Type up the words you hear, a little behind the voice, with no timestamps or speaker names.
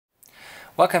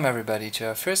Welcome everybody to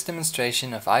our first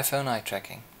demonstration of iPhone eye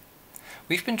tracking.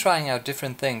 We've been trying out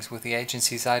different things with the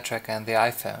agency's eye tracker and the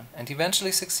iPhone and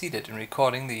eventually succeeded in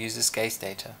recording the user's gaze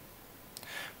data.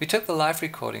 We took the live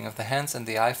recording of the hands and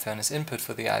the iPhone as input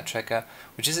for the eye tracker,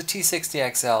 which is a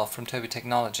T60XL from Tobii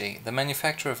Technology, the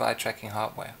manufacturer of eye tracking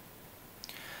hardware.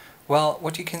 Well,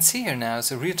 what you can see here now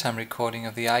is a real-time recording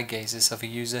of the eye gazes of a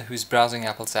user who is browsing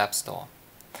Apple's App Store.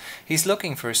 He's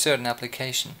looking for a certain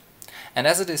application, and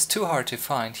as it is too hard to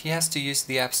find, he has to use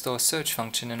the App Store search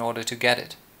function in order to get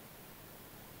it.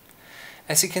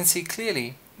 As you can see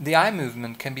clearly, the eye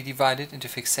movement can be divided into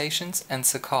fixations and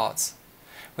saccades.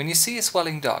 When you see a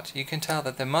swelling dot, you can tell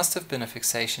that there must have been a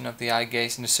fixation of the eye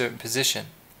gaze in a certain position.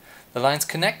 The lines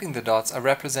connecting the dots are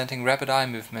representing rapid eye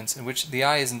movements in which the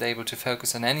eye isn't able to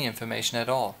focus on any information at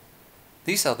all.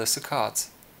 These are the saccades.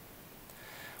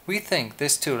 We think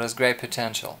this tool has great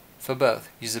potential for both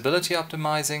usability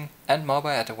optimizing and mobile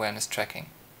ad awareness tracking.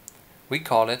 We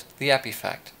call it the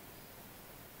AppEffect.